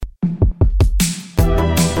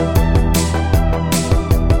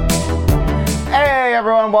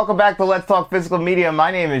everyone, welcome back to Let's Talk Physical Media. My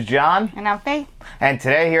name is John. And I'm Faith. And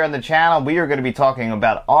today here on the channel, we are going to be talking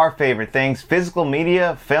about our favorite things, physical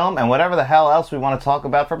media, film, and whatever the hell else we want to talk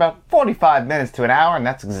about for about 45 minutes to an hour, and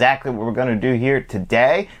that's exactly what we're going to do here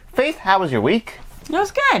today. Faith, how was your week? It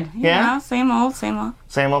was good. You know, same old, same old.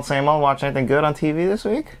 Same old, same old. Watch anything good on TV this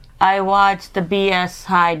week? I watched the BS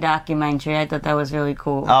High documentary. I thought that was really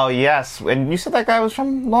cool. Oh, yes. And you said that guy was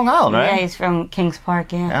from Long Island, right? Yeah, he's from Kings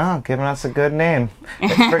Park, yeah. Oh, giving us a good name.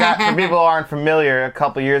 For people who aren't familiar, a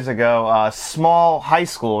couple years ago, small high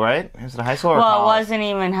school, right? Is it a high school or Well, college? it wasn't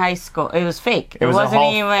even high school. It was fake. It wasn't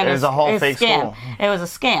even a fake scam. school. It was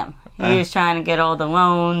a scam. He was trying to get all the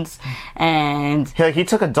loans, and He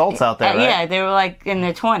took adults out there, right? Yeah, they were like in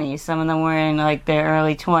their 20s. Some of them were in like their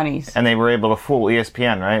early 20s. And they were able to fool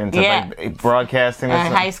ESPN, right? Into like broadcasting. A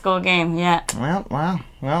high school game, yeah. Well,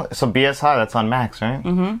 so BS High, that's on Max, right?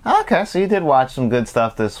 Mm-hmm. Okay, so you did watch some good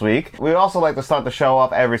stuff this week. We also like to start the show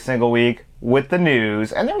off every single week with the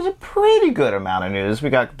news, and there was a pretty good amount of news. We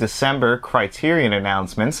got December Criterion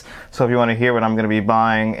announcements, so if you want to hear what I'm going to be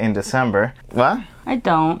buying in December... What? I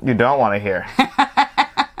don't. You don't want to hear.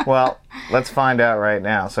 Well, let's find out right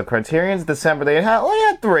now. So Criterion's December, they only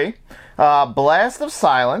had 3. Blast of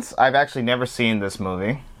Silence. I've actually never seen this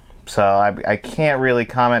movie, so I can't really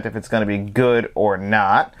comment if it's going to be good or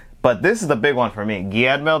not. But this is the big one for me.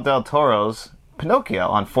 Guillermo del Toro's Pinocchio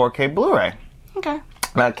on 4K Blu-ray. Okay.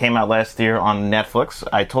 That came out last year on Netflix.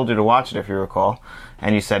 I told you to watch it, if you recall,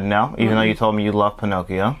 and you said no, even though you told me you love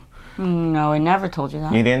Pinocchio. No, I never told you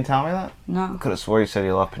that. You didn't tell me that? No. I could have swore you said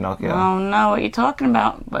you love Pinocchio. I don't know what you're talking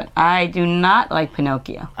about, but I do not like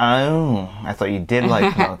Pinocchio. Oh, I thought you did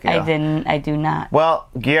like Pinocchio. I didn't. I do not. Well,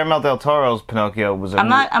 Guillermo del Toro's Pinocchio was I'm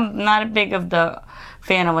not a big of the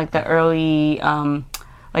fan of like the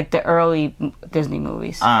early Disney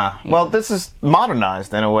movies. Well, this is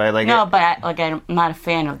modernized in a way. I'm not a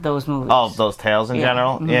fan of those movies. Oh, those tales in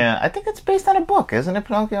general? Mm-hmm. Yeah, I think it's based on a book, isn't it,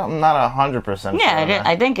 Pinocchio? I'm not 100% sure. Yeah,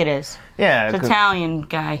 I think it is. Yeah. It's an Italian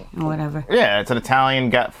guy or whatever. Yeah, it's an Italian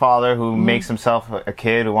father who makes himself a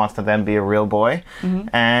kid who wants to then be a real boy.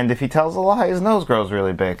 Mm-hmm. And if he tells a lie, his nose grows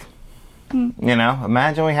really big. You know,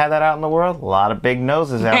 imagine we had that out in the world. A lot of big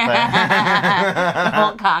noses out there. The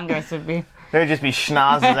whole Congress would be... There'd just be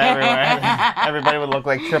schnozzes everywhere. Everybody would look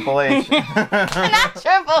like Triple H. Not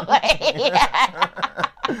Triple H.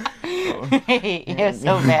 You're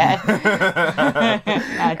so bad.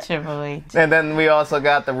 Not Triple H. And then we also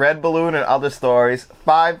got The Red Balloon and Other Stories.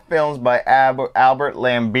 5 films by Albert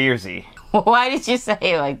Lamberzi. Why did you say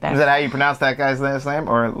it like that? Is that how you pronounce that guy's last name?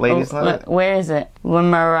 Or lady's name? Where is it?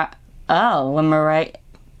 Lamari.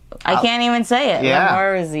 I can't even say it. Yeah.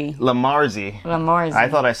 Lamarzi. I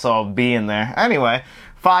thought I saw a B in there. Anyway,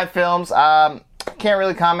 5 films. Can't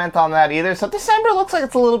really comment on that either. So December looks like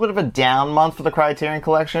it's a little bit of a down month for the Criterion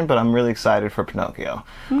Collection, but I'm really excited for Pinocchio.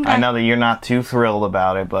 Okay. I know that you're not too thrilled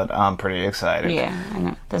about it, but I'm pretty excited. Yeah, I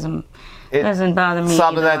know. It doesn't bother me.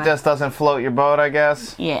 Something that just doesn't float your boat, I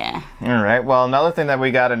guess? Yeah. All right. Well, another thing that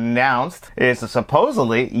we got announced is that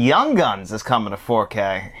supposedly Young Guns is coming to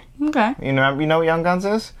 4K. Okay. You know what Young Guns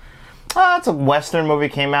is? It's a Western movie,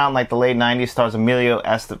 came out in like the late 90s, stars Emilio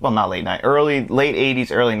Estevez, well, not late 90s, late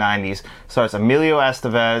 80s, early 90s, stars Emilio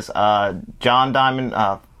Estevez, John Diamond,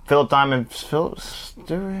 Philip Diamond, Stewart?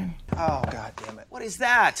 Oh, God damn it. What is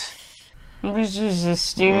that? This is a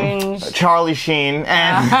strange... Charlie Sheen,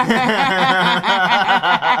 and...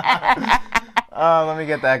 let me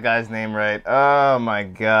get that guy's name right. Oh, my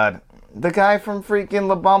God. The guy from freaking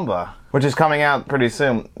La Bamba, which is coming out pretty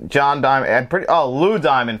soon. John Diamond, Lou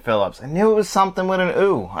Diamond Phillips. I knew it was something with an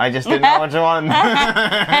ooh. I just didn't know what you wanted.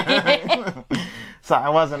 So I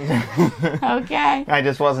wasn't. Okay. I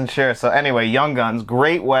just wasn't sure. So anyway, Young Guns,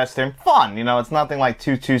 great Western, fun. You know, it's nothing like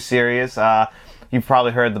too serious. You've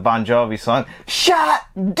probably heard the Bon Jovi song, "Shot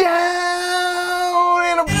Down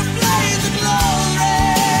in a Blaze of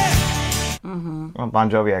Glory." Well, Bon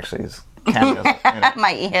Jovi actually is.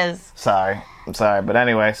 My ears. I'm sorry, but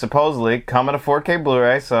anyway, supposedly coming to 4K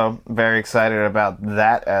Blu-ray, so very excited about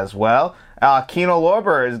that as well. Kino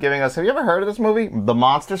Lorber is giving us. Have you ever heard of this movie, The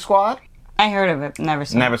Monster Squad? I heard of it, never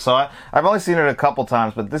saw it. I've only seen it a couple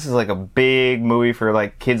times, but this is like a big movie for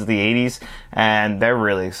like kids of the 80s, and they're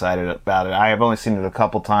really excited about it. I have only seen it a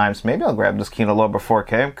couple times. Maybe I'll grab this Kino Lorber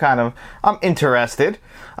 4K. I'm interested.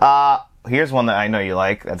 Here's one that I know you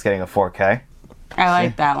like. That's getting a 4K. I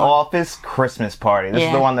like that one. Office Christmas Party. This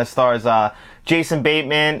is the one that stars Jason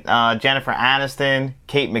Bateman, Jennifer Aniston,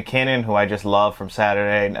 Kate McKinnon, who I just love from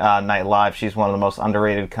Saturday Night Live. She's one of the most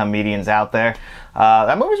underrated comedians out there.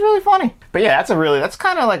 That movie's really funny. But yeah, that's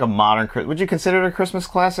kind of like a modern. Would you consider it a Christmas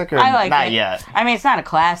classic? Or I like not it. yet? I mean, it's not a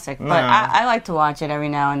classic, but I like to watch it every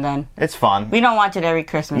now and then. It's fun. We don't watch it every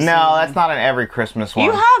Christmas. No, season. that's not an every Christmas one.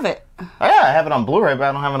 You have it. Oh, yeah, I have it on Blu-ray, but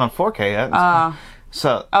I don't have it on 4K yet.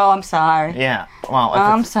 So. Oh, I'm sorry. Yeah. Well,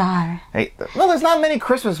 I'm sorry. Hey, well, there's not many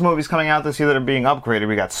Christmas movies coming out this year that are being upgraded.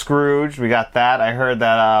 We got Scrooge. We got that. I heard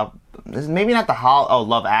that. Maybe not the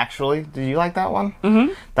Love Actually. Did you like that one?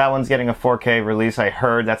 Mm-hmm. That one's getting a 4K release. I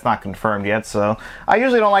heard that's not confirmed yet. So I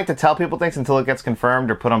usually don't like to tell people things until it gets confirmed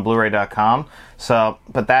or put on Blu-ray.com. So,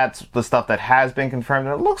 but that's the stuff that has been confirmed.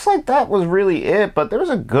 And it looks like that was really it. But there was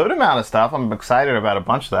a good amount of stuff. I'm excited about a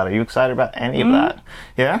bunch of that. Are you excited about any of that?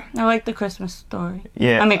 Yeah. I like the Christmas story.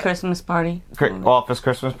 Yeah. I mean, Christmas Party. Office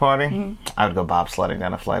Christmas Party. Mm-hmm. I would go bobsledding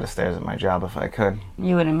down a flight of stairs at my job if I could.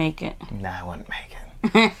 You wouldn't make it. Nah, I wouldn't make it.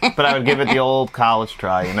 But I would give it the old college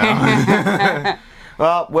try, you know.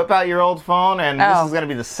 Well, whip out your old phone, and this is going to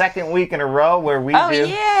be the second week in a row where we do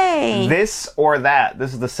yay. This or that.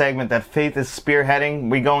 This is the segment that Faith is spearheading.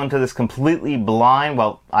 We go into this completely blind.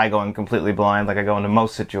 Well, I go in completely blind, like I go into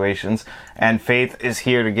most situations. And Faith is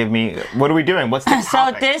here to give me, what are we doing? What's the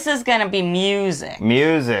topic? So this is going to be music.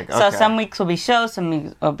 Music, okay. So some weeks will be shows, some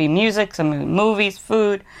weeks will be music, some will be movies,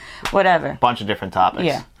 food, whatever. Bunch of different topics.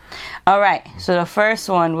 Yeah. All right, so the first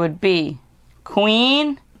one would be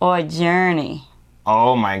Queen or Journey?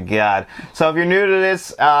 Oh my God. So if you're new to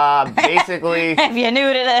this, basically... if you're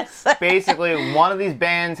new to this... basically, one of these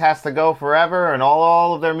bands has to go forever and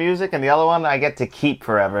all of their music, and the other one I get to keep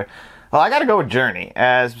forever. Well, I gotta go with Journey,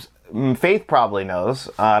 as Faith probably knows.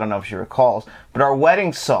 I don't know if she recalls, but our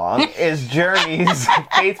wedding song is Journey's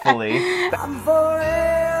Faithfully. I'm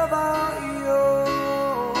forever yours.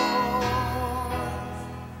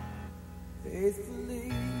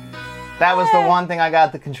 That was the one thing I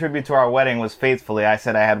got to contribute to our wedding was Faithfully. I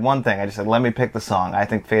said I had one thing. I just said, let me pick the song. I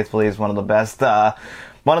think Faithfully is one of the best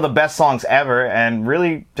songs ever, and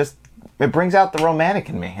really just, it brings out the romantic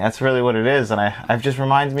in me. That's really what it is, and it just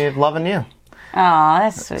reminds me of loving you. Oh,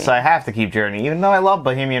 that's sweet. So I have to keep Journey, even though I love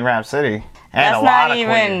Bohemian Rhapsody. And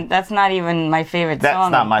That's not even my favorite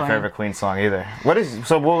song. That's not my favorite Queen song either.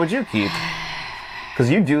 So what would you keep?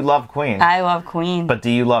 Because you do love Queen. I love Queen. But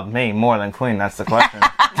do you love me more than Queen? That's the question.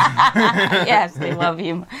 Yes, they love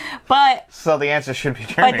you. But so the answer should be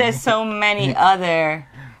Journey. But there's so many other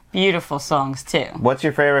beautiful songs too. What's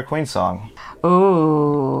your favorite Queen song?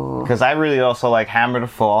 Ooh. Because I really also like Hammer to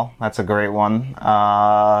Fall. That's a great one.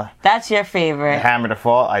 That's your favorite. Hammer to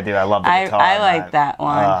Fall. I do. I love the guitar. I like that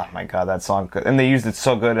one. Oh my God, that song. And they used it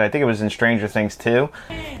so good. I think it was in Stranger Things too.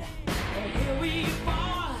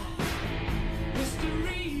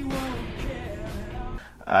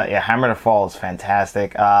 Yeah, Hammer to Fall is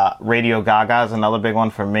fantastic. Radio Gaga is another big one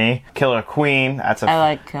for me. Killer Queen. I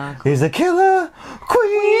like Killer Queen. He's a killer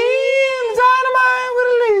queen, dynamite with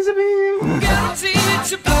a laser beam. Guaranteed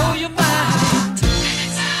to blow your mind.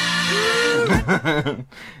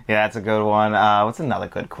 Yeah, that's a good one. What's another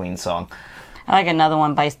good Queen song? I like Another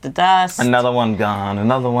One Bites the Dust. Another One Gone.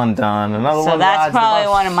 Another One Done. Another One. So that's probably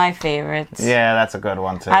one of my favorites. Yeah, that's a good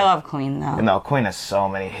one too. I love Queen though. No, Queen has so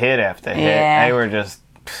many hit after hit. Yeah. They were just,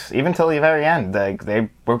 even till the very end, they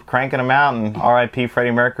were cranking them out. And R.I.P.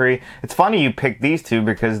 Freddie Mercury. It's funny you picked these two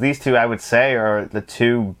because these two I would say are the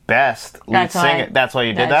two best lead singers. That's why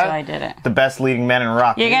you did that. That's why I did it. The best leading men in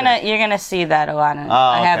rock. You're gonna see that a lot.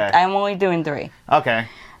 Okay. I'm only doing 3. Okay.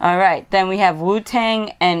 All right. Then we have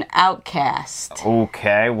Wu-Tang and Outkast.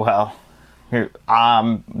 Okay. Well, here,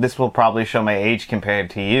 this will probably show my age compared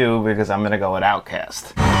to you because I'm gonna go with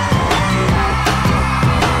Outkast.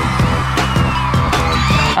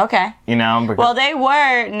 Okay. You know, well, they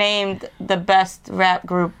were named the best rap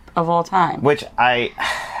group of all time. Which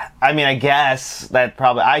I mean, I guess that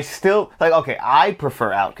probably, I still, like, okay, I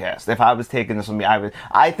prefer Outkast. If I was taking this with me,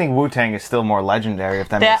 I think Wu-Tang is still more legendary, if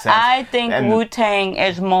that makes sense. I think Wu-Tang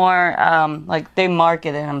is more, like, they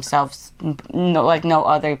marketed themselves like no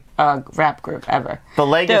other rap group ever. The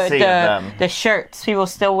legacy of them. The shirts. People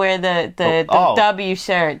still wear the W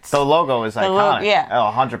shirts. The logo is iconic. Yeah.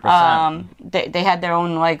 Oh, 100%. They had their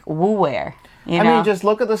own, like, Wu-wear. I mean, just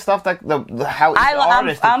look at the stuff that how each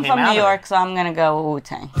artist I'm came from out New York, of. so I'm gonna go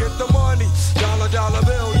Wu-Tang. Get the money, dollar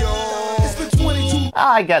bill, yo. It's been 22.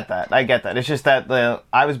 I get that. It's just that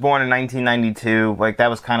I was born in 1992. Like, that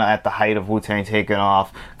was kind of at the height of Wu-Tang taking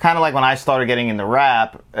off. Kind of like when I started getting into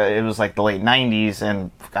rap, it was like the late 90s.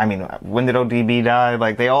 And, I mean, when did ODB die?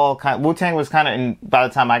 Like, they all Wu-Tang was kind of, by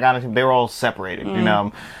the time I got into it, they were all separated, you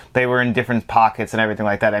know? They were in different pockets and everything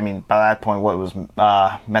like that. I mean, by that point, what was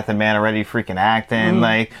Method Man already freaking acting?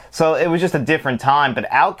 Like, so it was just a different time. But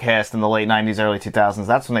Outkast in the late 90s, early 2000s,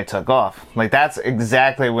 that's when they took off. Like, that's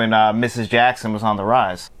exactly when Mrs. Jackson was on the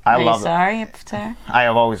rise. I Are love you sorry, sir? I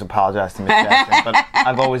have always apologized to Miss Jackson, but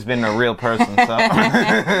I've always been a real person, so.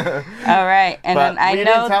 All right, and But then I you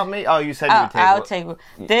know. didn't tell me? Oh, you said you would take I'll it. take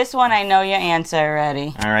this one. I know your answer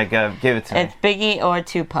already. All right, go. Give it to me. It's Biggie or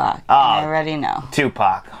Tupac. Oh. I already know.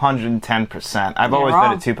 Tupac, 110%. I've You're always wrong.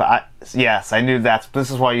 been a Tupac. Yes, I knew that. This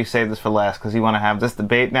is why you saved this for last, because you want to have this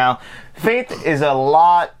debate now. Faith is a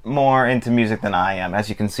lot more into music than I am. As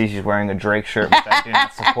you can see, she's wearing a Drake shirt, which I do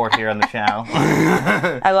not support here on the channel.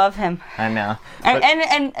 I love him. I know.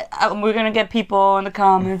 And we're gonna get people in the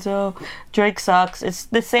comments. Oh, Drake sucks. It's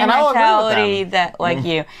the same And I'll agree with mentality them. that like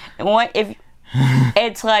you. And what if?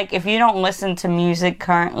 It's like if you don't listen to music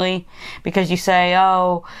currently because you say,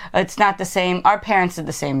 "Oh, it's not the same." Our parents did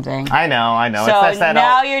the same thing. I know. So It's that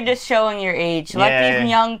now you're just showing your age. Let Yeah. these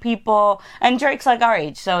young people, and Drake's like our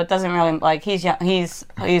age, so it doesn't really like he's young. He's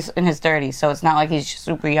in his 30s, so it's not like he's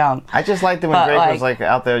super young. I just liked it when But, Drake was like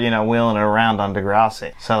out there, wheeling it around on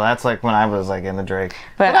Degrassi. So that's like when I was like into Drake.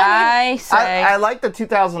 But I say I like the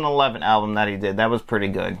 2011 album that he did. That was pretty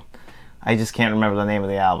good. I just can't remember the name of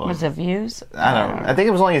the album. was it Views? I don't know. I think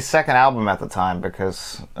it was only his second album at the time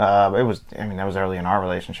because that was early in our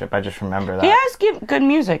relationship. I just remember that. He has good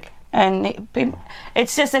music, and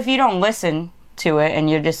it's just if you don't listen to it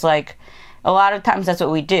and you're just like, a lot of times that's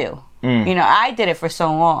what we do. I did it for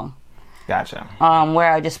so long. Gotcha.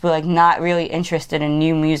 Where I just be like not really interested in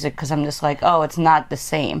new music because I'm just like, oh, it's not the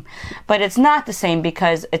same. But it's not the same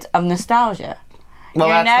because it's of nostalgia. Well,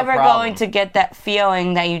 You're that's the never problem. going to get that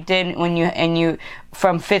feeling that you did when you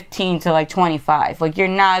from 15 to like 25. Like you're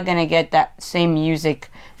not gonna get that same music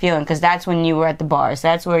feeling because that's when you were at the bars.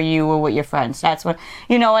 That's where you were with your friends. That's when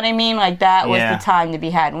you know what I mean. Like that was Yeah. the time to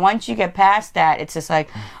be had. Once you get past that, it's just like,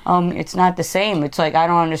 it's not the same. It's like I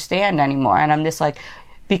don't understand anymore, and I'm just like,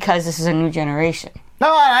 because this is a new generation.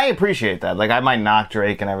 No, I appreciate that. Like, I might knock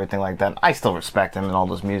Drake and everything like that. I still respect him and all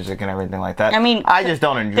his music and everything like that. I mean, I just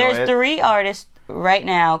don't enjoy There's it. 3 artists right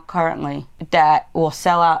now, currently, that will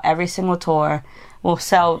sell out every single tour, will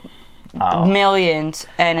sell millions,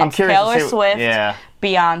 and I'm it's curious to Taylor see- Swift, yeah.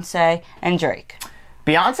 Beyonce, and Drake.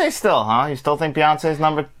 Beyonce still, huh? You still think Beyonce's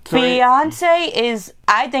number 3? Beyonce is,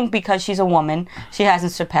 I think, because she's a woman, she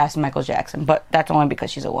hasn't surpassed Michael Jackson, but that's only because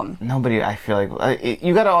she's a woman. Nobody, I feel like...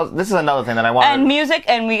 You gotta... This is another thing that I want And music,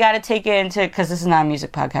 and we got to take it into, because this is not a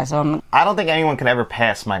music podcast, so I don't think anyone can ever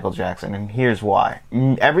pass Michael Jackson, and here's why.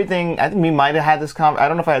 Everything... I think we might have had this... I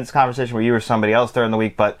don't know if I had this conversation with you or somebody else during the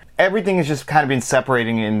week, but everything has just kind of been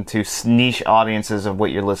separating into niche audiences of what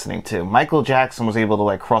you're listening to. Michael Jackson was able to,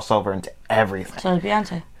 like, cross over into everything. so is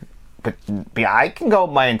Beyonce. But I can go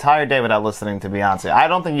my entire day without listening to Beyonce. I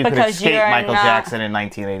don't think you could Because escape you're Michael not- Jackson in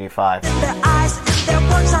 1985. Their eyes and their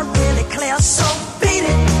words are really clear, so beat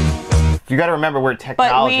it. You got to remember where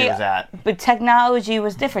technology was at. But technology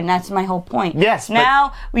was different. That's my whole point. Yes, but-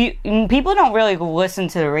 Now people don't really listen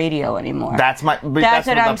to the radio anymore. That's what what the I'm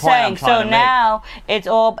point saying. trying So to now it's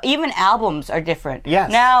all, even albums are different. Yes.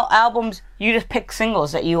 Now albums, you just pick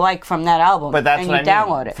singles that you like from that album, But that's and what you I mean.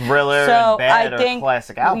 download it. Thriller so and Bad I are think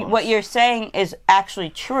classic albums. what you're saying is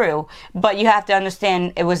actually true, but you have to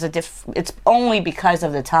understand it was it's only because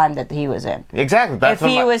of the time that he was in. Make. Exactly. That's If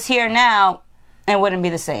what he was here now, it wouldn't be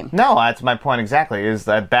the same. No, that's my point exactly, is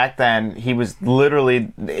that back then he was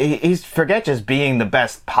literally, forget just being the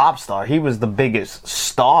best pop star, he was the biggest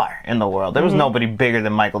star in the world. There was nobody bigger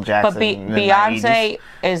than Michael Jackson. But in the Beyonce 90s.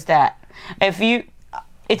 is that.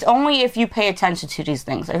 It's only if you pay attention to these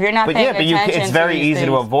things. If you're not But paying yeah, but attention it's very to these easy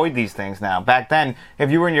to things, avoid these things now. Back then, if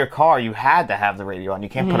you were in your car, you had to have the radio on. You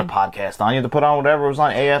can't put a podcast on. You had to put on whatever was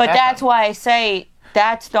on AF. But that's why I say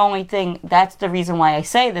that's the only thing. That's the reason why I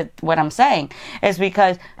say that. What I'm saying is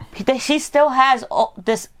because she still has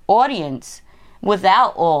this audience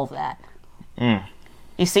without all of that.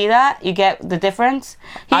 You see that? You get the difference?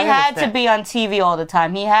 He I had to understand. be on TV all the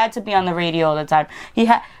time. He had to be on the radio all the time.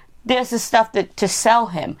 This is stuff to sell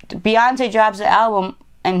him. Beyonce drops an album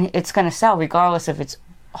and it's going to sell regardless if it's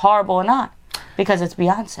horrible or not because it's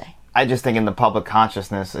Beyonce. I just think in the public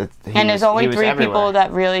consciousness, There's only 3 people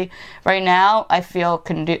that really, right now, I feel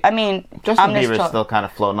can do. I mean, Justin Bieber's still kind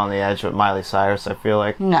of floating on the edge with Miley Cyrus, I feel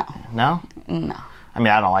like. No. No? No. I mean,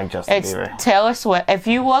 I don't like Justin It's Bieber. Taylor Swift. If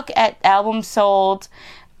you look at albums sold,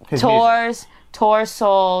 His tours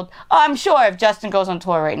sold. Oh, I'm sure if Justin goes on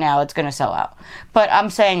tour right now, it's going to sell out. But I'm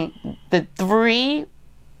saying the three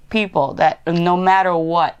people that no matter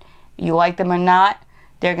what, you like them or not,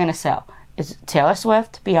 they're going to sell. It's Taylor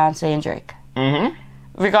Swift, Beyonce, and Drake. Mm-hmm.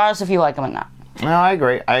 Regardless if you like them or not. No, I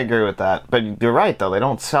agree. I agree with that. But you're right, though. They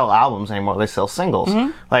don't sell albums anymore. They sell singles.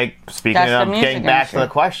 Like, speaking That's the of music getting back to industry. the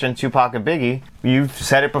question, Tupac and Biggie, you've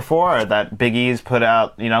said it before that Biggie's put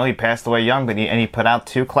out, you know, he passed away young, but he put out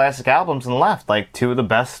 2 classic albums and left, like 2 of the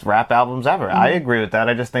best rap albums ever. I agree with that.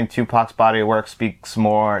 I just think Tupac's body of work speaks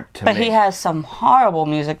more to me. But he has some horrible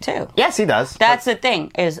music, too. Yes, he does. That's the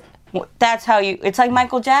thing, is that's how you... It's like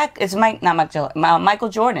Michael Jordan.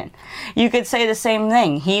 You could say the same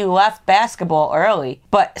thing. He left basketball early,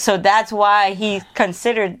 but so that's why he is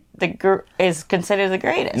considered the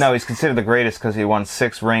greatest. No, he's considered the greatest because he won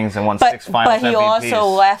 6 rings and won 6 finals But he MVPs. also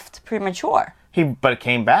left premature. But it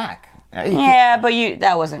came back. Yeah, but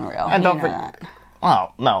that wasn't real. And You don't know forget... that.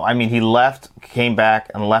 Well, no, I mean, he left, came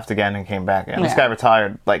back, and left again, and came back again. This Yeah. guy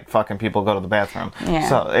retired, like, fucking people go to the bathroom. Yeah.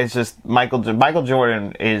 So, it's just, Michael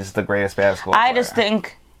Jordan is the greatest basketball player. I just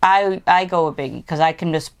think I go with Biggie because I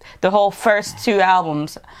can just... The whole first 2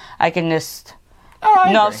 albums, I can just...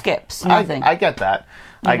 I no agree. skips, nothing. I get that.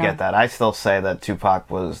 I know? get that. I still say that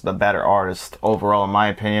Tupac was the better artist overall, in my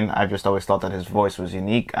opinion. I've just always thought that his voice was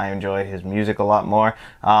unique. I enjoy his music a lot more.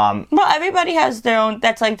 Well, everybody has their own...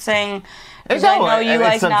 That's like saying... It's I know always- you it's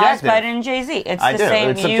like Nas subjective. better than Jay-Z. It's I the do. same.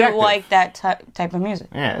 It's You subjective. like that type of music.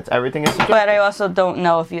 Yeah, everything is subjective. But I also don't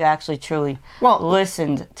know if you actually truly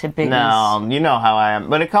listened to Biggie's. No, you know how I am.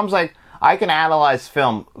 When it comes I can analyze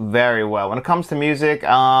film very well. When it comes to music,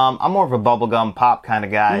 I'm more of a bubblegum pop kind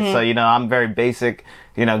of guy. So, you know, I'm very basic.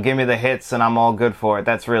 You know, give me the hits and I'm all good for it.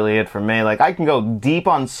 That's really it for me. Like, I can go deep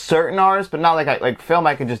on certain artists, but not like film,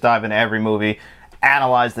 I can just dive into every movie,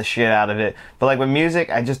 analyze the shit out of it. But like with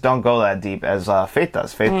music, I just don't go that deep as Faith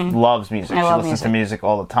does. Faith loves music. She love listens to music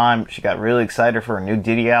all the time. She got really excited for a new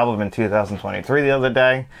Diddy album in 2023 the other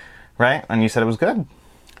day, right? And you said it was good.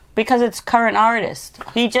 Because it's current artist.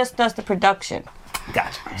 He just does the production.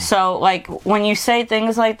 Gotcha. So, like, when you say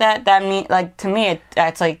things like that, that mean, like, to me,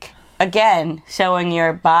 that's like, again, showing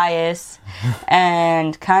your bias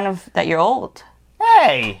and kind of that you're old.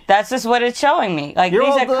 Hey! That's just what it's showing me. Like, You're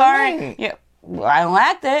these are older than current... me. Yeah, I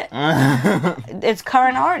lacked it. It's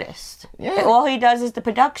current artist. Yeah. All he does is the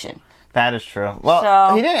production. That is true. Well,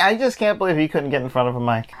 So- he didn't. I just can't believe he couldn't get in front of a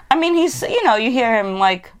mic. I mean, he's, you hear him,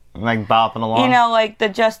 like... Like bopping along. like the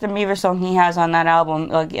Justin Bieber song he has on that album,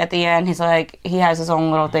 like at the end, he's like, he has his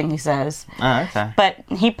own little thing he says. Oh, okay. But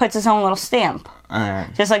he puts his own little stamp,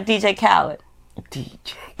 Alright. just like DJ Khaled. DJ.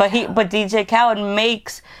 But DJ Khaled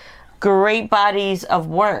makes great bodies of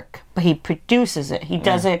work, but he produces it. He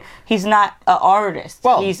doesn't, he's not an artist.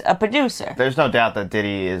 Well, he's a producer. There's no doubt that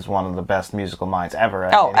Diddy is one of the best musical minds ever.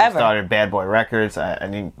 Ever. He started Bad Boy Records,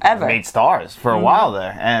 and he Ever. made stars for a while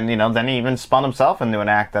there. And, then he even spun himself into an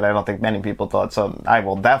act that I don't think many people thought. So I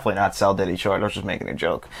will definitely not sell Diddy short. I was just making a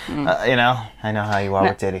joke. I know how you are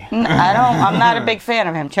with Diddy. I'm not a big fan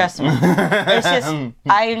of him, trust me. It's just,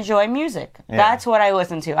 I enjoy music. That's what I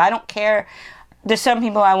listen to. I don't care. There's some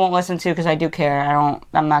people I won't listen to because I do care.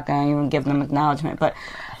 I'm not going to even give them acknowledgement. But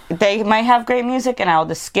they might have great music and I'll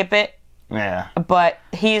just skip it. Yeah. But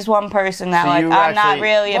he's one person that, So you I'm not actually-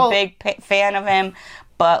 really a big fan of him.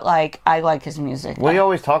 But, I like his music. We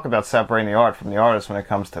always talk about separating the art from the artist when it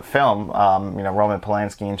comes to film. Roman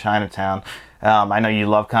Polanski in Chinatown. I know you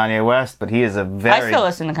love Kanye West, but he is a very... I still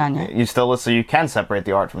listen to Kanye. You still listen, so you can separate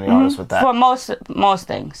the art from the artist with that. For most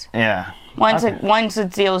things. Yeah. Once Okay.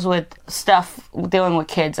 it deals with stuff dealing with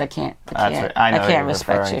kids, I can't. That's right. I know I can't you're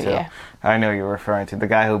respect referring you. to. Yeah. I know you're referring to the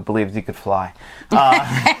guy who believed he could fly.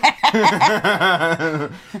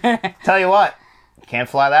 Tell you what, can't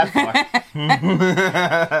fly that far.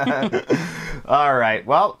 All right.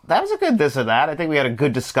 Well, that was a good this or that. I think we had a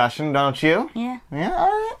good discussion, don't you? Yeah. Yeah. All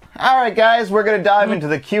right. All right, guys. We're gonna dive into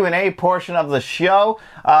the Q&A portion of the show.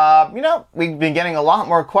 We've been getting a lot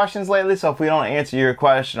more questions lately, so if we don't answer your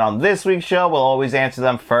question on this week's show, we'll always answer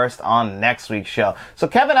them first on next week's show. So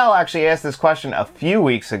Kevin L. actually asked this question a few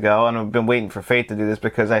weeks ago, and I've been waiting for Faith to do this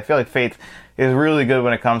because I feel like Faith is really good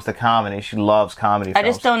when it comes to comedy. She loves comedy films. I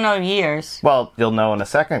just don't know years. Well, you'll know in a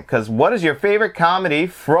second, because what is your favorite comedy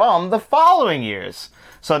from the following years?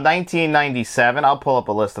 So 1997, I'll pull up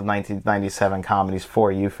a list of 1997 comedies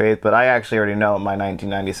for you, Faith, but I actually already know my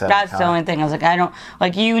 1997 That's the only thing. I was like, I don't,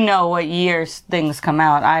 like, you know what years things come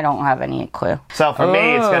out. I don't have any clue. So for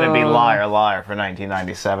me, it's going to be Liar, Liar for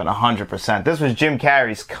 1997, 100%. This was Jim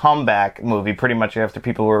Carrey's comeback movie, pretty much after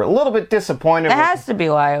people were a little bit disappointed. It has to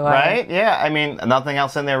be Liar, Liar. Right? Yeah, I mean, nothing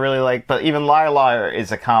else in there really but even Liar, Liar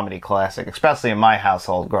is a comedy classic, especially in my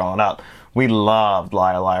household growing up. We loved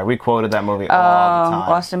Liar, Liar. We quoted that movie all the time.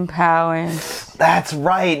 Austin Powers. That's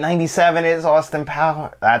right. 97 is Austin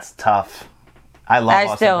Powers. That's tough. I love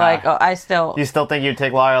Austin Powers. You still think you'd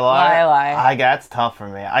take Liar, Liar? Liar, Liar. That's tough for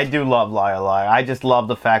me. I do love Liar, Liar. I just love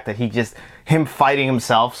the fact that him fighting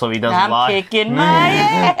himself so he doesn't lie. I'm kicking my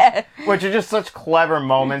ass. Which are just such clever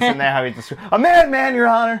moments in there. How he just, a madman, Your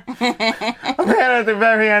Honor. A man at the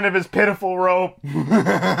very end of his pitiful rope.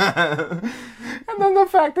 And then the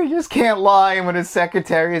fact that he just can't lie, and when his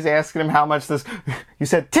secretary is asking him how much this, you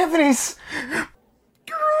said Tiffany's.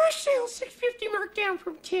 Garage sale, $6.50 marked down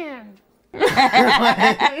from 10. He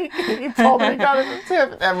told me he got it from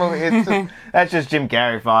Tiffany. That movie, that's just Jim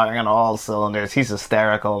Carrey firing on all cylinders. He's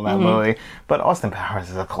hysterical in that movie. But Austin Powers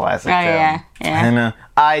is a classic too. Yeah. And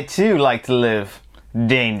I too like to live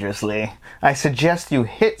dangerously. I suggest you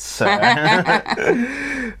hit, sir.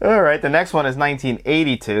 All right, the next one is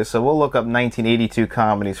 1982, so we'll look up 1982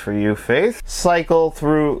 comedies for you, Faith. Cycle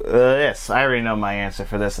through this. I already know my answer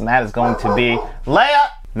for this, and that is going to be Leia.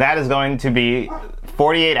 That is going to be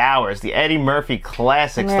 48 Hours, the Eddie Murphy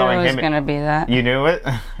classic starring him. It was going to be that. You knew it?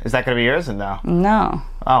 Is that going to be yours or no? No.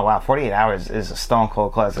 Oh, wow. 48 Hours is a stone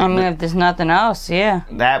cold classic. I mean, if there's nothing else, yeah.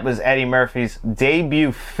 That was Eddie Murphy's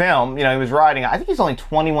debut film. You know, he was riding, I think he's only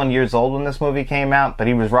 21 years old when this movie came out, but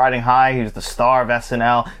he was riding high. He was the star of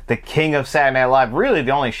SNL, the king of Saturday Night Live, really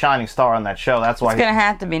the only shining star on that show. That's why it's going to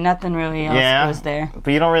have to be. Nothing really else was there.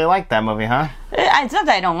 But you don't really like that movie, huh? It's not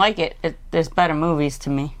that I don't like it. There's better movies to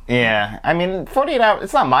me. Yeah. I mean, 48 Hours,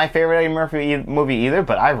 it's not my favorite Eddie Murphy movie either,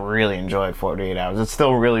 but I really enjoyed 48 Hours. It's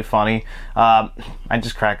still really funny. I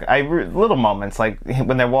just crack. Little moments, like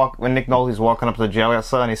when Nick Nolte's walking up to the jail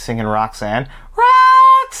and he's singing Roxanne.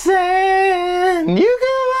 Roxanne, you can.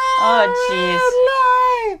 Oh, jeez.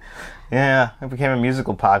 Yeah, it became a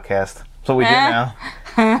musical podcast. That's what we do now.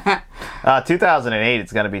 2008,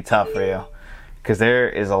 it's going to be tough for you. Because there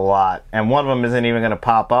is a lot. And one of them isn't even going to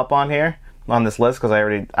pop up on here, on this list, because I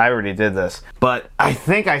already did this. But I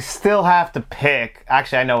think I still have to pick.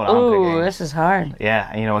 Actually, I know what I'm picking. Ooh, this is hard. Yeah,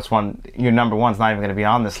 and you know, it's one. Your number one's not even going to be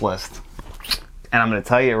on this list. And I'm going to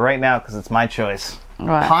tell you right now because it's my choice.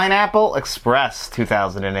 What? Pineapple Express,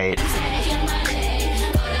 2008.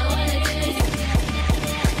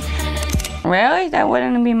 Really? That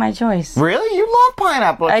wouldn't be my choice. Really? You love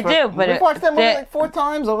Pineapple Express. I do, but we've watched that movie like 4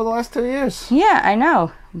 times over the last 2 years. Yeah, I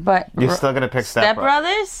know, but you're still gonna pick Step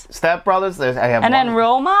Brothers. Step Brothers. I have. And then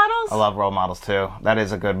Role Models. I love Role Models too. That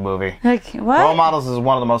is a good movie. Like what? Role Models is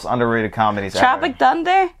one of the most underrated comedies Tropic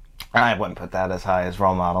Thunder. I wouldn't put that as high as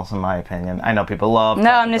Role Models, in my opinion. I know people love.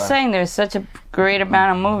 No, I'm just saying there's such a great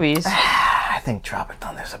amount of movies. I think Tropic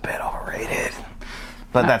Thunder's a bit overrated.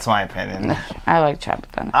 But that's my opinion. I like Tropic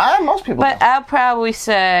Thunder. Most people But do. I'll probably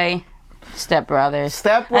say Step Brothers.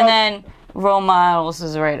 And then Role Models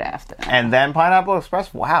is right after. And then Pineapple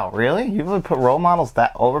Express? Wow, really? You would put Role Models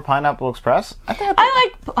that over Pineapple Express? I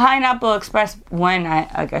like Pineapple Express when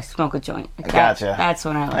I smoke a joint. Gotcha. That's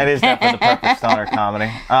when I like it. It is definitely the perfect stoner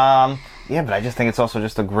comedy. Yeah, but I just think it's also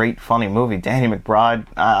just a great, funny movie. Danny McBride,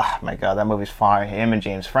 my God, that movie's fire. Him and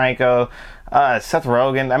James Franco. Seth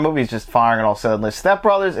Rogen, that movie's just firing on all cylinders. Step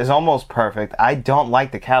Brothers is almost perfect. I don't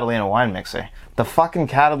like the Catalina wine mixer. The fucking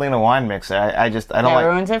Catalina wine mixer. I don't like. That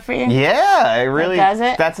ruins it for you? Yeah, it really does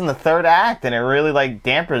it. That's in the third act, and it really like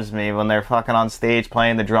dampers me when they're fucking on stage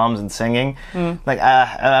playing the drums and singing. Like,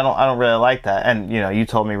 I don't really like that. And you know, you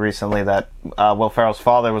told me recently that Will Ferrell's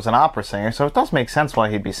father was an opera singer, so it does make sense why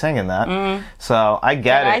he'd be singing that. So I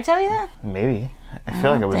get it. Did I tell you that? Maybe. I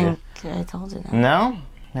feel like it was you. I told you that. No.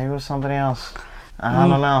 Maybe it was somebody else. I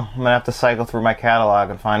don't know. I'm going to have to cycle through my catalog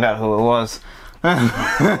and find out who it was.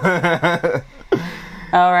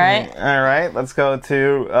 All right. All right. Let's go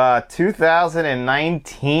to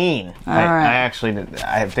 2019. I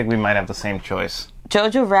think we might have the same choice.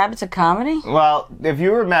 Jojo Rabbit's a comedy? Well, if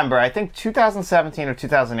you remember, I think 2017 or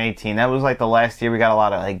 2018, that was like the last year we got a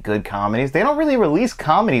lot of like good comedies. They don't really release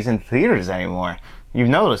comedies in theaters anymore. You've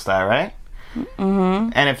noticed that, right?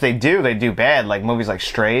 And if they do, they do bad. Like movies like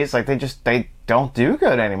Strays, like they don't do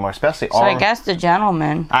good anymore. Especially So I guess The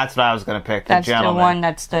Gentleman. That's what I was gonna pick. That's The Gentleman. the one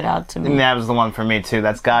that stood out to me. And that was the one for me too.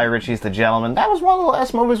 That's Guy Ritchie's The Gentleman. That was one of the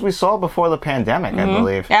last movies we saw before the pandemic, I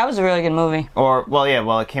believe. That was a really good movie.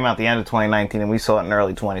 It came out the end of 2019 and we saw it in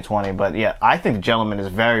early 2020. But yeah, I think The Gentleman is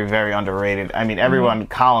very, very underrated. I mean, everyone,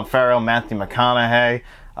 Colin Farrell, Matthew McConaughey.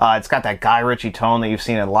 It's got that Guy Ritchie tone that you've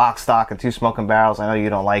seen in Lock, Stock, and Two Smoking Barrels. I know you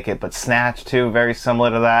don't like it, but Snatch too, very similar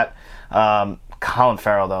to that. Colin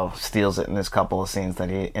Farrell though steals it in this couple of scenes that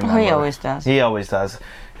he. He always does. He always does.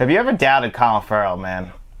 Have you ever doubted Colin Farrell,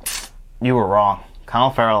 man? You were wrong.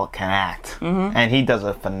 Colin Farrell can act, and he does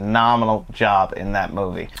a phenomenal job in that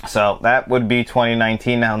movie. So that would be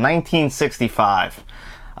 2019. Now 1965.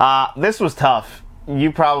 This was tough.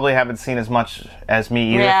 You probably haven't seen as much as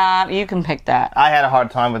me either. Yeah, you can pick that. I had a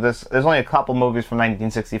hard time with this. There's only a couple movies from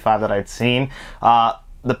 1965 that I'd seen.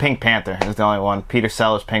 The Pink Panther is the only one. Peter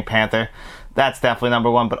Sellers' Pink Panther. That's definitely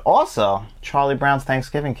number one. But also, Charlie Brown's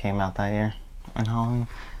Thanksgiving came out that year. And Halloween.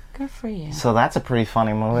 Good for you. So that's a pretty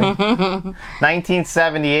funny movie.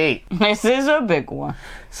 1978. This is a big one.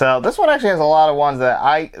 So this one actually has a lot of ones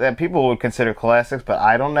that people would consider classics, but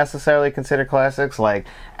I don't necessarily consider classics, like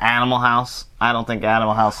Animal House. I don't think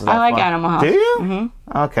Animal House is that I like fun. Animal House. Do you?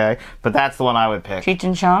 Mm-hmm. Okay. But that's the one I would pick. Cheech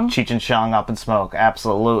and Chong? Cheech and Chong, Up in Smoke.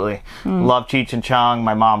 Absolutely. Love Cheech and Chong.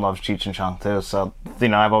 My mom loves Cheech and Chong too. So,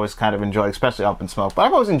 I've always kind of enjoyed, especially Up in Smoke. But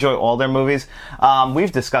I've always enjoyed all their movies.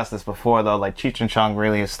 We've discussed this before though. Like Cheech and Chong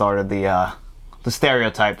really has started the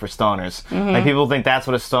stereotype for stoners. Like people think that's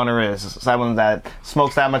what a stoner is. Someone that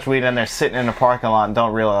smokes that much weed and they're sitting in a parking lot and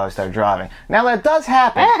don't realize they're driving. Now that does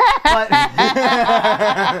happen, but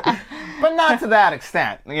not to that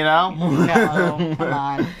extent, No, come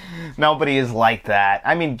on. Nobody is like that.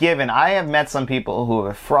 I mean, I have met some people who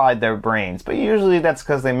have fried their brains, but usually that's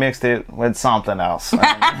because they mixed it with something else. It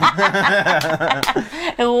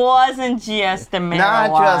wasn't just the marijuana.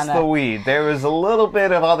 Not just the weed. There was a little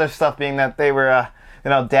bit of other stuff, being that they were,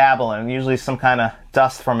 dabbling. Usually some kind of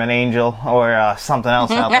dust from an angel or something else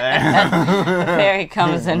out there. There he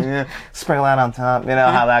comes in. Yeah, sprinkle that on top. You know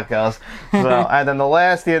how that goes. So, and then the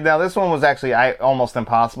last year, now this one was actually almost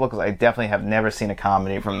impossible because I definitely have never seen a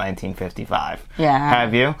comedy from 1955. Yeah.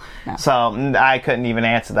 Have you? No. So I couldn't even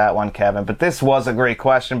answer that one, Kevin. But this was a great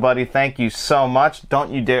question, buddy. Thank you so much.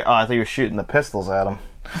 Don't you dare. Oh, I thought you were shooting the pistols at him.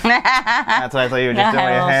 That's what I thought you were just doing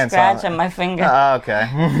with your hands. Scratch on my finger.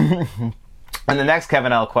 Okay. And the next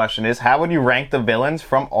Kevin L question is, how would you rank the villains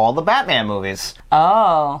from all the Batman movies?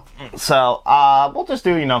 Oh. So, we'll just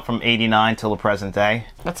do, from 89 till the present day.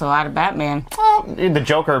 That's a lot of Batman. Well, the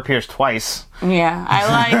Joker appears twice. Yeah,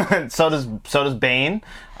 I like... so does Bane.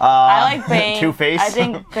 I like Bane. Two-Face. I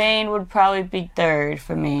think Bane would probably be third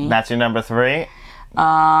for me. That's your number 3?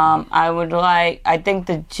 I think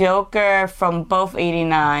the Joker from both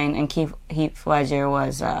 89 and Heath Ledger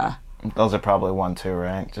was... Those are probably 1, 2,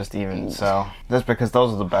 right? Just because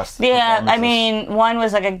those are the best. Yeah, I mean, one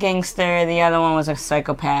was like a gangster, the other one was a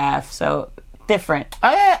psychopath, so different.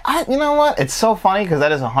 You know what? It's so funny because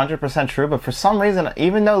that is 100% true, but for some reason,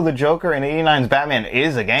 even though the Joker in 89's Batman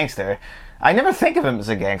is a gangster, I never think of him as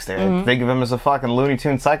a gangster. I think of him as a fucking Looney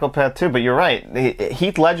Tune psychopath too, but you're right.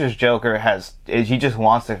 Heath Ledger's Joker he just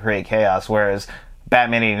wants to create chaos, whereas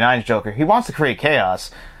Batman 89's Joker, he wants to create chaos,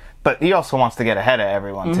 but he also wants to get ahead of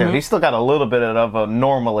everyone, too. He's still got a little bit of a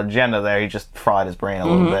normal agenda there. He just fried his brain a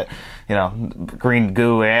little bit. Green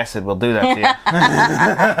goo acid will do that to you.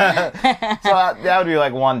 So that would be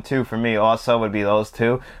like 1, 2 for me also, would be those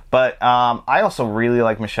two. But I also really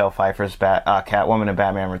like Michelle Pfeiffer's Catwoman in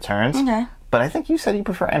Batman Returns. Okay. But I think you said you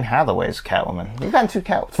prefer Anne Hathaway's Catwoman. We've gotten 3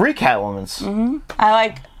 Catwomans. I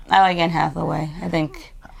like Anne Hathaway. I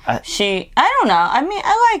think I don't know. I mean,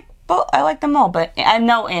 I like them all, but I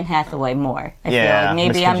know Anne Hathaway more. I feel like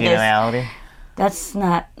maybe I'm just... That's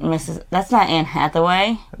not Anne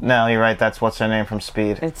Hathaway. No, you're right. That's what's her name from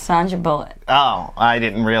Speed. It's Sandra Bullock. Oh, I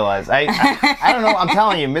didn't realize. I don't know. I'm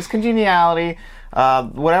telling you, Miss Congeniality,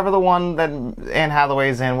 whatever the one that Anne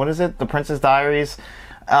Hathaway's in. What is it? The Princess Diaries,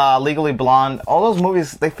 Legally Blonde. All those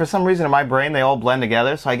movies, for some reason in my brain, they all blend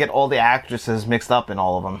together. So I get all the actresses mixed up in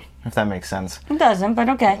all of them. If that makes sense. It doesn't, but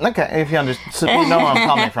okay. Okay, if you understand, so you know where I'm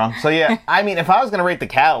coming from. So yeah, I mean, if I was going to rate the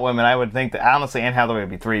Catwomen, I would think that, honestly, Anne Hathaway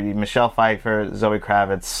would be 3. Michelle Pfeiffer, Zoe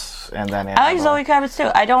Kravitz, and then Anne I like Hathaway. Zoe Kravitz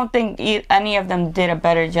too. I don't think any of them did a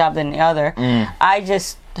better job than the other. I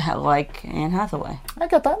just like Anne Hathaway. I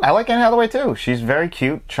get that. I like Anne Hathaway too. She's very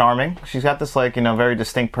cute, charming. She's got this very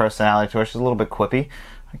distinct personality to her. She's a little bit quippy.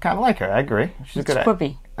 I kind of like her. I agree. She's good at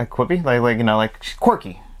quippy. Quippy? Like she's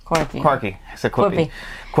quirky. Quirky. Quirky. I said quippy.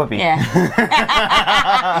 Quippy.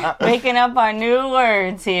 Yeah. Making up our new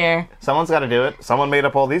words here. Someone's got to do it. Someone made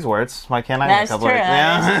up all these words. Why can't I That's make up true. words?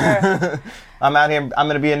 That is true. I'm out here. I'm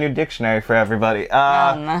going to be a new dictionary for everybody.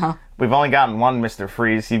 Oh, no. We've only gotten one Mr.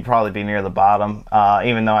 Freeze. He'd probably be near the bottom,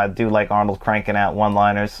 even though I do like Arnold cranking out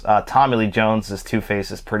one-liners. Tommy Lee Jones'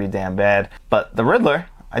 Two-Face is pretty damn bad. But the Riddler,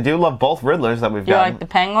 I do love both Riddlers that we've You gotten. like the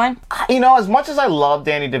Penguin? You know, as much as I love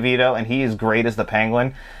Danny DeVito, and he is great as the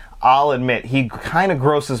Penguin, I'll admit, he kind of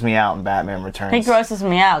grosses me out in Batman Returns. He grosses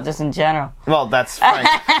me out, just in general. Well, that's fine.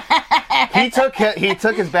 he took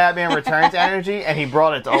his Batman Returns energy and he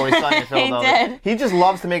brought it to Always Sunny in Philadelphia. did. He just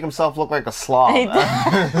loves to make himself look like a slob. He did.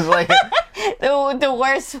 It's like, The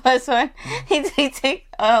worst was when he take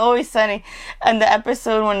Always Sunny, and the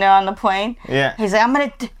episode when they're on the plane. Yeah. He's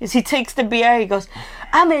like, he takes the beer. He goes,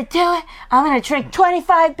 I'm gonna do it. I'm gonna drink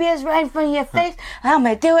 25 beers right in front of your face. I'm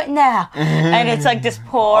gonna do it now. And it's like just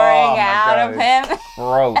pouring Oh, my out God. of him.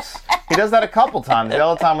 gross. He does that a couple times. The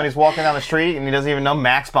other time when he's walking down the street and he doesn't even know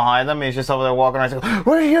Mac's behind him, he's just over there walking around. He's like,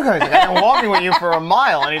 "Where are you guys?" Like, I've been walking with you for a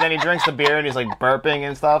mile, and then he drinks the beer and he's like burping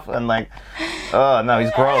and stuff, and like, oh no,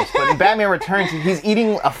 he's gross. But in Batman Returns, he's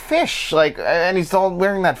eating a fish, like, and he's all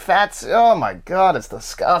wearing that fat. Oh my God, it's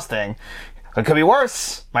disgusting. It could be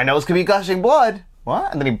worse. My nose could be gushing blood.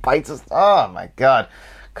 What? And then he bites us. Oh my God.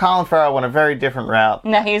 Colin Farrell went a very different route.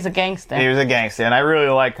 No, he's a gangster. He was a gangster, and I really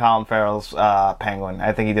like Colin Farrell's Penguin.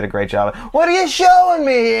 I think he did a great job. What are you showing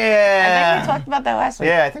me here? I think we talked about that last week.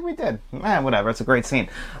 Yeah, I think we did. Whatever. It's a great scene.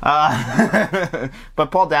 But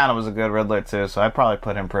Paul Dano was a good Riddler, too, so I'd probably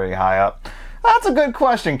put him pretty high up. That's a good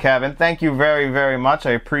question, Kevin. Thank you very, very much.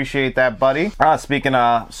 I appreciate that, buddy. Speaking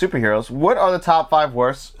of superheroes, what are the top 5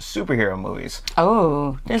 worst superhero movies?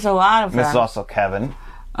 Oh, there's a lot of them. This is also Kevin.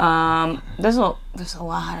 There's a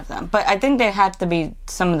lot of them, but I think they have to be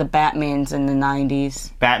some of the Batmans in the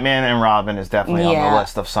 90s. Batman and Robin is definitely on the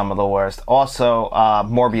list of some of the worst. Also,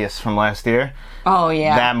 Morbius from last year. Oh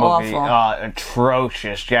yeah, That movie, awful.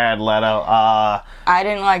 atrocious. Jared Leto. I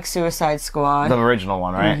didn't like Suicide Squad. The original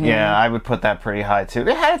one, right? Mm-hmm. Yeah, I would put that pretty high too.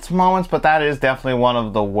 It had its moments, but that is definitely one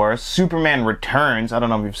of the worst. Superman Returns. I don't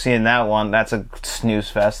know if you've seen that one. That's a snooze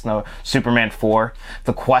fest. No, Superman 4.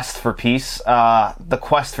 The Quest for Peace. The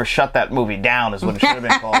Quest for Shut That Movie Down is what it should have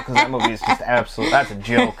been called, because that movie is just absolute. That's a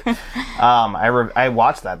joke. I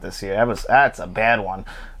watched that this year. That's a bad one.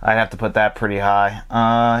 I'd have to put that pretty high.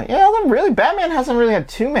 Batman hasn't really had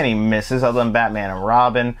too many misses other than Batman and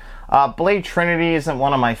Robin. Blade Trinity isn't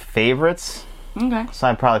one of my favorites. Okay. So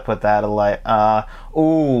I'd probably put that a light.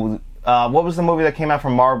 What was the movie that came out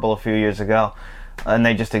from Marvel a few years ago? And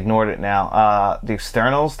they just ignored it now. The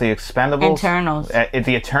Externals? The Expendables? Internals.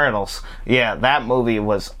 The Eternals. Yeah, that movie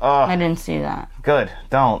was... I didn't see that. Good.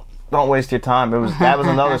 Don't waste your time. That was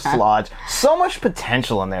another slodge. So much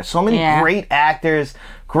potential in there. So many great actors,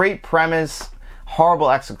 great premise, horrible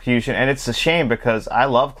execution, and it's a shame because I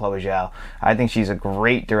love Chloe Zhao. I think she's a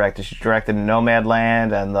great director. She directed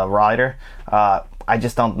Nomadland and The Rider. I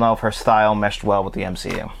just don't know if her style meshed well with the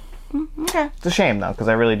MCU. Okay. It's a shame though, because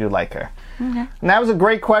I really do like her. Okay. And that was a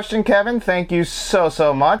great question, Kevin. Thank you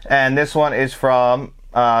so much. And this one is from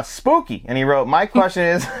Spooky, and he wrote, "My question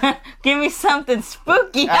is." Give me something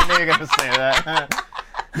spooky. I knew you were going to say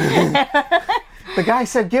that. The guy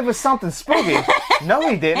said, "Give us something spooky." No,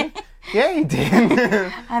 he didn't. Yeah, he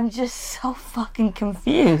did. I'm just so fucking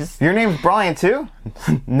confused. Your name's Brian, too?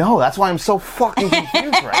 No, that's why I'm so fucking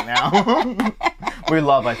confused right now.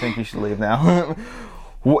 I think you should leave now.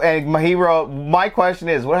 And he wrote, "My question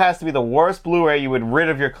is, what has to be the worst Blu-ray you would rid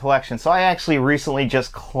of your collection?" So I actually recently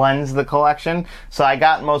just cleansed the collection. So I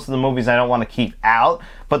got most of the movies I don't want to keep out.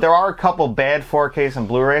 But there are a couple bad 4Ks and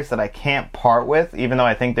Blu-rays that I can't part with, even though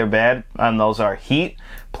I think they're bad. And those are Heat,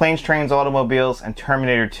 Planes, Trains, Automobiles, and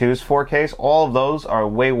Terminator 2's 4Ks. All of those are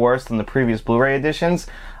way worse than the previous Blu-ray editions.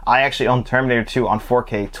 I actually own Terminator 2 on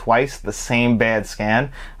 4K twice, the same bad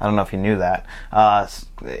scan. I don't know if you knew that.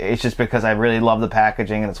 It's just because I really love the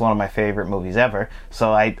packaging and it's one of my favorite movies ever.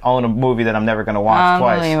 So I own a movie that I'm never going to watch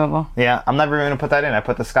twice. Unbelievable. Yeah, I'm never even going to put that in. I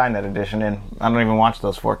put the Skynet edition in. I don't even watch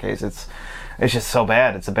those 4Ks. It's just so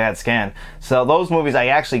bad. It's a bad scan. So those movies I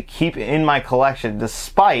actually keep in my collection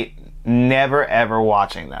despite never ever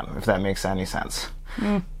watching them, if that makes any sense.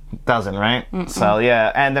 Doesn't, right? Mm-mm. So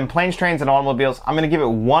yeah, and then Planes, Trains, and Automobiles, I'm going to give it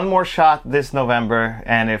one more shot this November,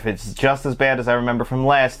 and if it's just as bad as I remember from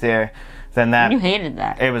last year, then that... You hated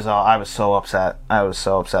that. I was so upset. I was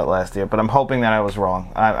so upset last year, but I'm hoping that I was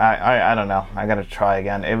wrong. I don't know. I got to try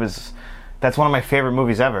again. That's one of my favorite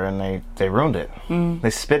movies ever, and they ruined it. They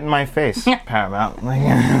spit in my face, Paramount.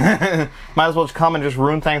 Might as well just come and just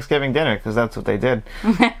ruin Thanksgiving dinner, because that's what they did.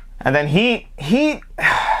 And then Heat...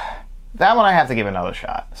 that one I have to give another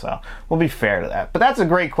shot. So we'll be fair to that. But that's a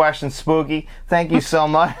great question, Spooky. Thank you so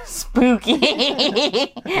much.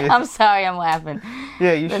 Spooky. I'm sorry, I'm laughing.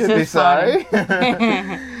 Yeah, you should be sorry.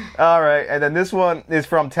 All right, and then this one is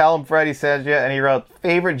from Tell Him Freddy Says Ya, and he wrote,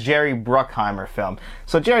 favorite Jerry Bruckheimer film.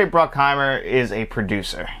 So Jerry Bruckheimer is a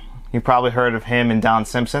producer. You've probably heard of him and Don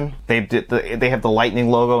Simpson. They have the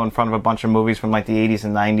lightning logo in front of a bunch of movies from like the 80s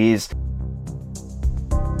and 90s.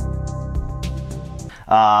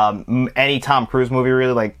 Any Tom Cruise movie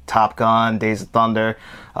really, like Top Gun, Days of Thunder,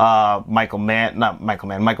 Michael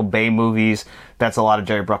Bay movies. That's a lot of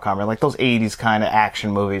Jerry Bruckheimer, like those 80s kind of action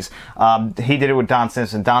movies. He did it with Don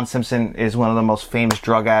Simpson. Don Simpson is one of the most famous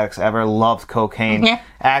drug addicts ever, loved cocaine,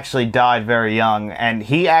 actually died very young, and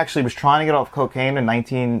he actually was trying to get off cocaine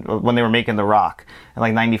when they were making The Rock in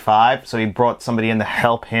like 95, so he brought somebody in to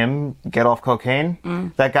help him get off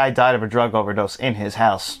cocaine. That guy died of a drug overdose in his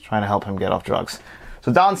house trying to help him get off drugs.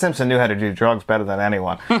 So Don Simpson knew how to do drugs better than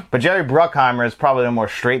anyone. But Jerry Bruckheimer is probably the more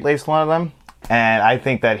straight-laced one of them. And I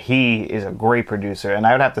think that he is a great producer. And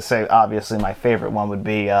I would have to say, obviously, my favorite one would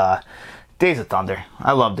be Days of Thunder.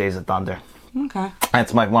 I love Days of Thunder. Okay.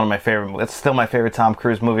 That's one of my favorite movies. It's still my favorite Tom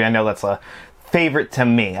Cruise movie. I know that's a favorite to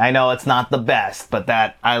me. I know it's not the best, but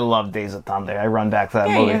I love Days of Thunder. I run back to that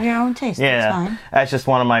movie. You have your own taste. Yeah, that's fine. That's just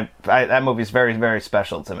one of my. That movie's very, very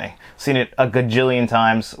special to me. Seen it a gajillion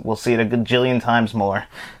times. We'll see it a gajillion times more.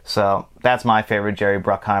 So that's my favorite Jerry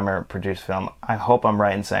Bruckheimer produced film. I hope I'm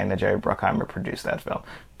right in saying that Jerry Bruckheimer produced that film.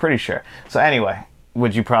 Pretty sure. So anyway,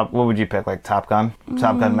 what would you pick? Like Top Gun?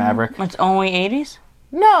 Top Gun Maverick? It's only 80s?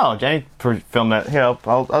 No, Jenny filmed that. Here,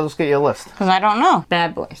 I'll just get you a list. Because I don't know.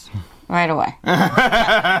 Bad Boys. Right away.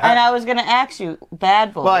 And I was going to ask you,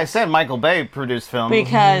 Bad Boys. Well, I said Michael Bay produced film.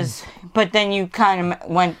 But then you kind of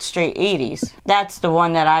went straight 80s. That's the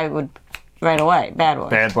one that I would, right away, Bad Boys.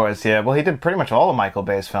 Bad Boys, yeah. Well, he did pretty much all of Michael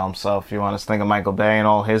Bay's films, so if you want to think of Michael Bay and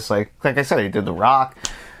all his, like I said, he did The Rock.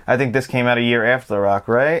 I think this came out a year after The Rock,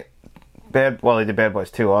 right? He did Bad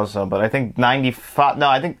Boys 2 also, but I think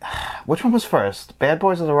 95, which one was first? Bad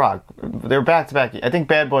Boys or The Rock? They were back-to-back. I think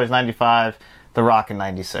Bad Boys 95, The Rock in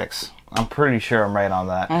 96. I'm pretty sure I'm right on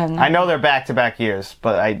that. I know they're back-to-back years,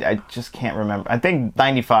 but I just can't remember. I think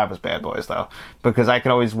 95 was Bad Boys, though, because I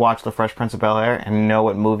could always watch The Fresh Prince of Bel-Air and know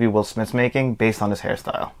what movie Will Smith's making based on his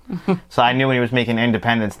hairstyle. So I knew when he was making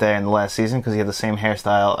Independence Day in the last season because he had the same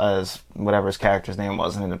hairstyle as whatever his character's name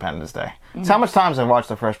was in Independence Day. It's how much times I've watched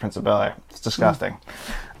The Fresh Prince of Bel-Air. It's disgusting.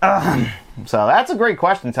 So that's a great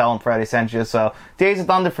question, Tell Him Freddy sent you. So Days of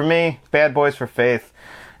Thunder for me, Bad Boys for Faith.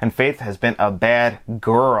 And Faith has been a bad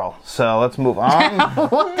girl. So let's move on.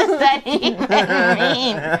 What does that even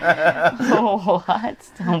mean? What?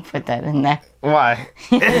 Don't put that in there. Why?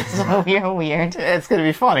 You're weird. It's going to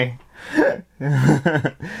be funny.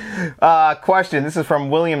 Question. This is from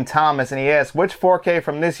William Thomas, and he asks, which 4K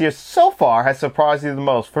from this year so far has surprised you the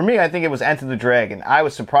most? For me, I think it was Enter the Dragon. I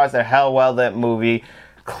was surprised at how well that movie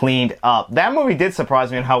cleaned up. That movie did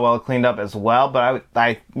surprise me in how well it cleaned up as well, but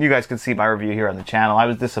you guys can see my review here on the channel. I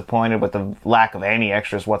was disappointed with the lack of any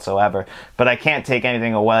extras whatsoever, but I can't take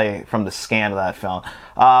anything away from the scan of that film.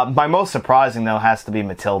 My most surprising, though, has to be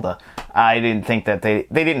Matilda. I didn't think that they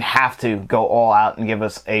didn't have to go all out and give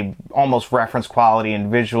us a almost reference quality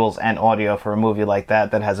in visuals and audio for a movie like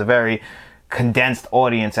that has a very condensed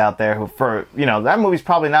audience out there that movie's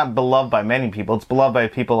probably not beloved by many people. It's beloved by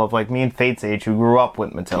people of like me and Faith's age who grew up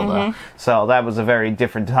with Matilda. So that was a very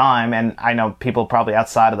different time, and I know people probably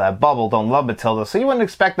outside of that bubble don't love Matilda, so you wouldn't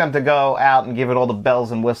expect them to go out and give it all the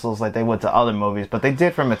bells and whistles like they would to other movies, but they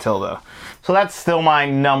did for Matilda. So that's still my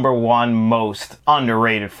number one most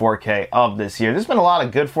underrated 4K of this year. There's been a lot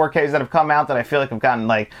of good 4Ks that have come out that I feel like have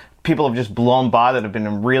gotten people have just blown by that have been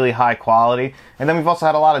in really high quality. And then we've also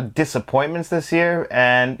had a lot of disappointments this year,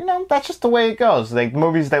 and that's just the way it goes. Like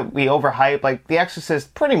movies that we overhype, like The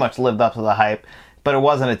Exorcist pretty much lived up to the hype, but it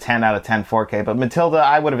wasn't a 10 out of 10 4K. But Matilda,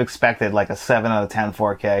 I would have expected like a 7 out of 10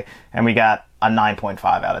 4K, and we got a 9.5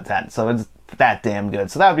 out of 10. So it's that damn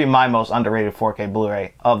good. So that would be my most underrated 4K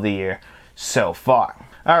Blu-ray of the year so far.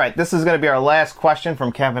 All right, this is going to be our last question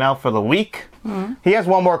from Kevin L for the week. He has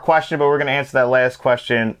one more question, but we're going to answer that last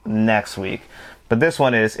question next week. But this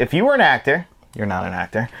one is, if you were an actor, you're not an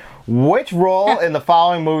actor, which role in the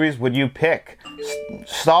following movies would you pick?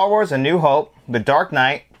 Star Wars A New Hope, The Dark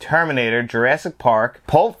Knight, Terminator, Jurassic Park,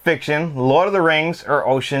 Pulp Fiction, Lord of the Rings, or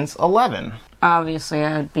Ocean's 11? Obviously,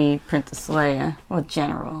 I would be Princess Leia, or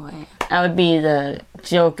General Leia. I would be the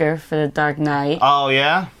Joker for The Dark Knight. Oh,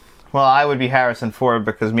 yeah? Well, I would be Harrison Ford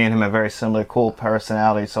because me and him have very similar cool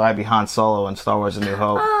personalities, so I'd be Han Solo in Star Wars A New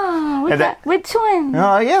Hope. Oh, we're twins.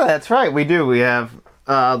 Oh, yeah, that's right. We do. We have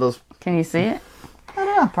those... Can you see it? I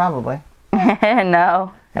don't know, probably.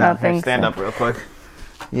 No, I don't think Stand so. up real quick.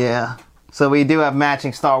 Yeah. So we do have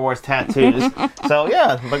matching Star Wars tattoos. So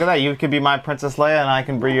yeah, look at that. You could be my Princess Leia and I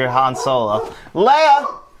can be your Han Solo.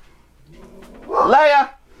 Leia!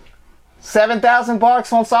 7,000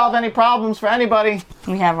 bucks won't solve any problems for anybody.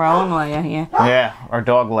 We have our own Leia here. Yeah, our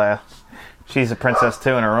dog Leia. She's a princess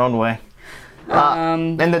too in her own way.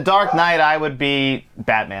 In The Dark Knight, I would be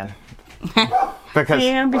Batman. Because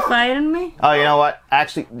You're gonna be fighting me? oh, you know what?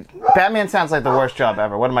 Actually, Batman sounds like the worst job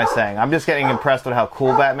ever. What am I saying? I'm just getting impressed with how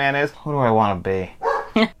cool Batman is. Who do I want to be?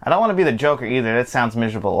 I don't want to be the Joker either. That sounds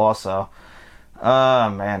miserable also. Oh,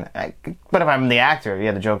 man. But if I'm the actor,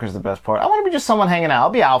 yeah, the Joker's the best part. I want to be just someone hanging out. I'll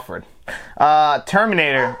be Alfred.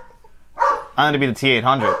 Terminator, I'm going to be the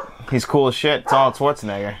T-800. He's cool as shit. It's Arnold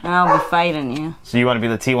Schwarzenegger. I'll be fighting you. So you want to be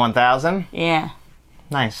the T-1000? Yeah.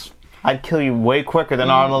 Nice. I'd kill you way quicker than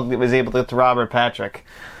Arnold was able to Robert Patrick.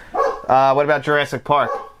 What about Jurassic Park?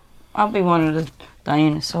 I'll be one of the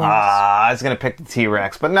dinosaurs. I was gonna pick the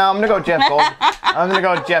T-Rex, but no, I'm gonna go Jeff Gold. I'm gonna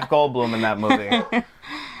go with Jeff Goldblum in that movie.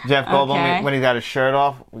 Jeff Goldblum Okay. when he got his shirt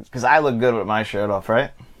off, because I look good with my shirt off, right?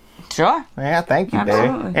 Sure. Yeah, thank you,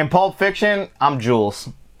 Absolutely. baby. In Pulp Fiction, I'm Jules.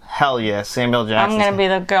 Hell yeah, Samuel Jackson. I'm gonna be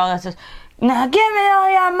the girl that says, "Now give me all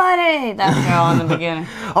your money." That girl in the beginning.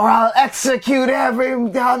 Or I'll execute every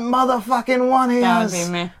motherfucking one of That us. would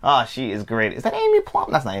be me. Oh, she is great. Is that Amy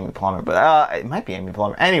Plummer? That's not Amy Plummer, but it might be Amy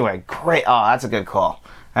Plummer. Anyway, great. Oh, that's a good call.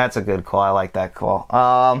 That's a good call. I like that call.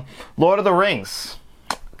 Lord of the Rings.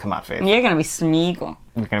 Come on, Faith. You're gonna be Smeagol.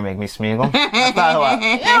 You're gonna make me Smeagol? That's not who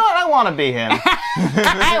you know what? I want to be him.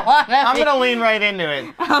 I wanna I'm be. gonna lean right into it.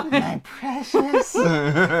 My precious.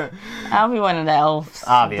 I'll be one of the elves,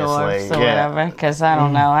 Obviously, dwarfs, or yeah. whattever. Because I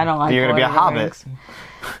don't know. I don't like. You're gonna be a Lord of the hobbit. Rings.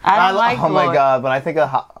 I don't like. Oh my Lord- god! When I think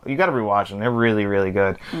of you got to rewatch them. They're really, really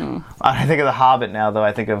good. I think of the Hobbit now, though.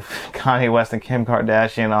 I think of Kanye West and Kim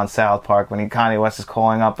Kardashian on South Park when Kanye West is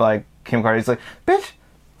calling up like Kim Kardashian. He's like, "Bitch,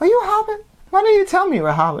 are you a Hobbit? Why didn't you tell me you were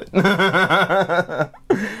a Hobbit?"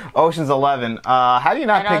 Ocean's 11. How do you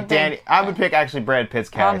not I don't pick Danny? think- I would pick actually Brad Pitt's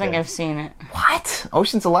I character. don't think I've seen it. What?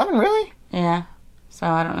 Ocean's 11? Really? Yeah. So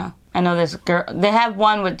I don't know. I know there's girl. They have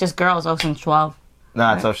one with just girls. Ocean's 12.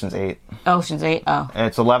 No, it's Ocean's 8. Ocean's 8. Oh.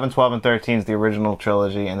 It's 11, 12, and 13 is the original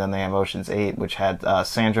trilogy, and then they have Ocean's 8, which had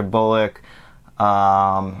Sandra Bullock,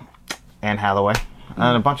 Anne Hathaway,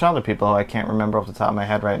 and a bunch of other people who I can't remember off the top of my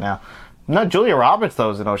head right now. No, Julia Roberts,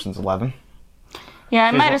 though, is in Ocean's 11. Yeah,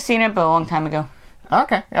 I might have seen it, but a long time ago.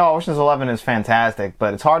 Okay. Yeah, Ocean's 11 is fantastic,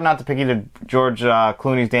 but it's hard not to pick either George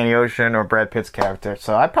Clooney's Danny Ocean or Brad Pitt's character.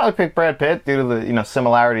 So I'd probably pick Brad Pitt due to the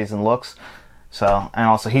similarities in looks. So, and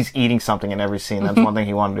also he's eating something in every scene. That's one thing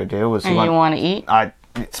he wanted to do. Was And you want to eat? I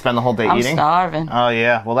spend the whole day I'm eating. starving. Oh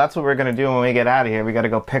yeah. Well, that's what we're gonna do when we get out of here. We got to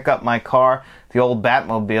go pick up my car, the old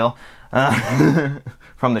Batmobile,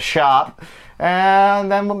 from the shop, and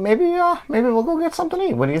then maybe we'll go get something to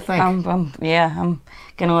eat. What do you think? I'm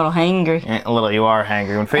getting a little hangry. A little. You are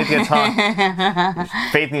hungry. When Faith gets home,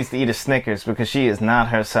 Faith needs to eat a Snickers because she is not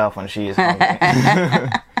herself when she is hungry.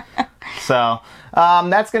 So,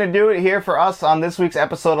 that's going to do it here for us on this week's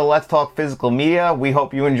episode of Let's Talk Physical Media. We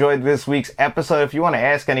hope you enjoyed this week's episode. If you want to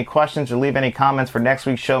ask any questions or leave any comments for next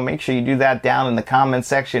week's show, make sure you do that down in the comment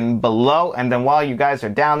section below. And then while you guys are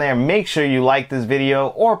down there, make sure you like this video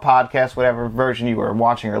or podcast, whatever version you are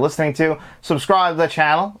watching or listening to. Subscribe to the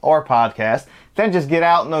channel or podcast. Then just get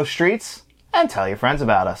out in those streets and tell your friends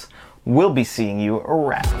about us. We'll be seeing you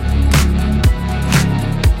around.